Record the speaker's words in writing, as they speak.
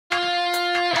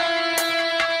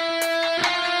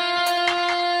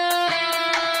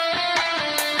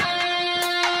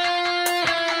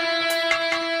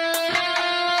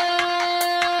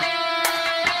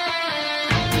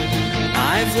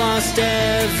lost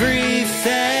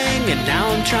everything, and now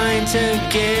I'm trying to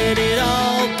get it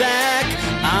all back.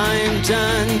 I'm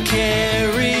done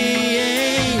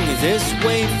carrying this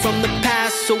weight from the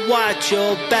past, so watch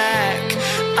your back.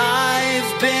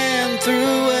 I've been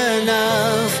through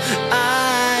enough,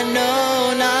 I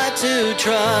know not to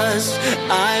trust.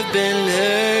 I've been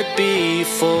hurt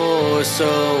before,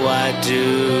 so I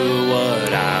do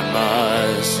what I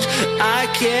must. I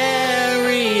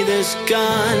carry this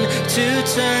gun to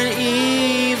turn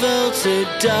evil to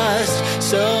dust.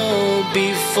 So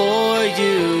before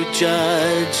you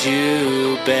judge,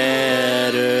 you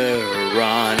better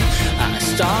run. I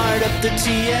start up the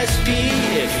TSP.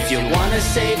 If you want a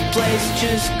safe place,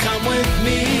 just come with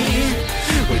me.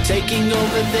 We're taking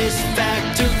over this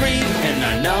factory, and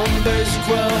our numbers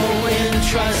grow in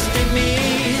trusting me.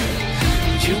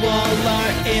 You all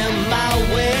are in my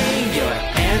way, your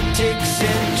antics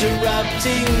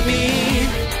interrupting me.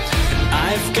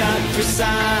 I've got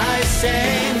precise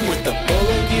aim, with the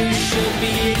bullet you should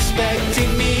be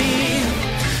expecting me.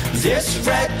 This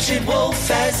wretched wolf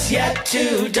has yet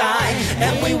to die,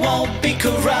 and we won't be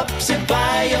corrupted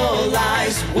by your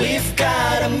lies. We've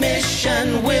got a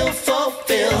mission we'll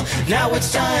fulfill. Now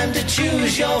it's time to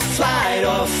choose your flight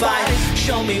or fight.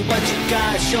 Show me what you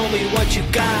got, show me what you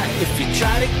got. If you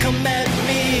try to come at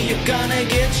me, you're gonna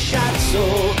get shot. So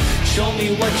show me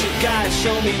what you got,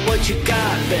 show me what you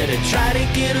got. Better try to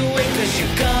get away, 'cause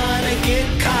you're gonna get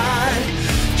caught.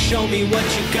 Show me what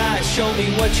you got, show me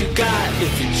what you got.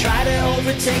 If you try to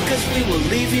overtake us, we will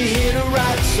leave you here to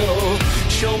rot. So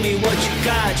show me what you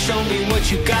got, show me what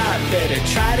you got. Better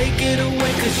try to get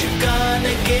away, 'cause you're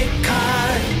gonna get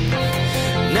caught.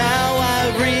 Now I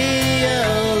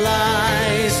realize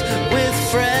with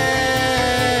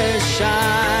fresh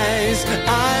eyes,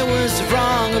 I was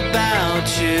wrong about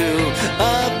you,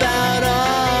 about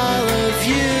all of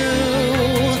you.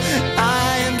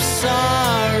 I am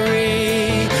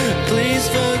sorry, please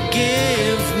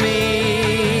forgive me.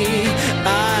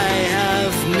 I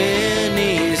have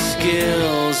many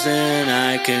skills and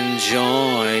I can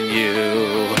join you.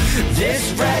 This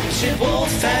wretched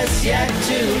wolf has yet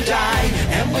to die,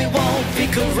 and we won't be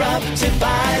corrupted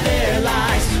by their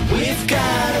lies. We've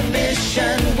got a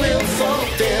mission we'll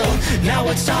fulfill. Now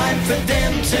it's time for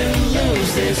them to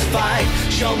lose this fight.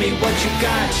 Show me what you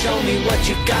got, show me what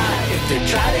you got. If they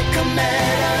try to come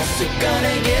at us, they're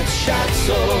gonna get shot.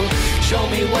 So show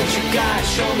me what you got,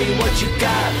 show me what you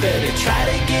got. Better try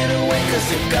to get away, 'cause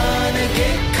they're gonna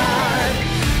get caught.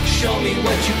 Show me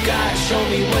what you got, show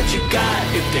me what you got.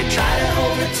 If they try to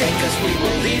overtake us, we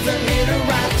will leave them here to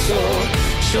rot. So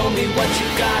show me what you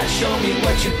got, show me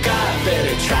what you got.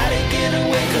 Better try to get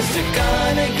away, 'cause they're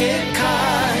gonna get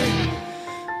caught.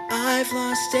 I've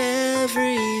lost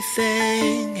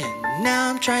everything, and now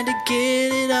I'm trying to get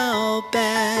it all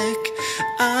back.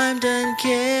 I'm done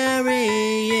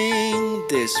carrying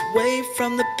this weight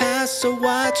from the past, so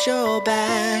watch your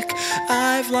back.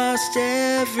 I've lost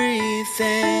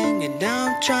everything, and now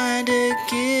I'm trying to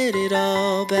get it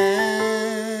all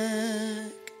back.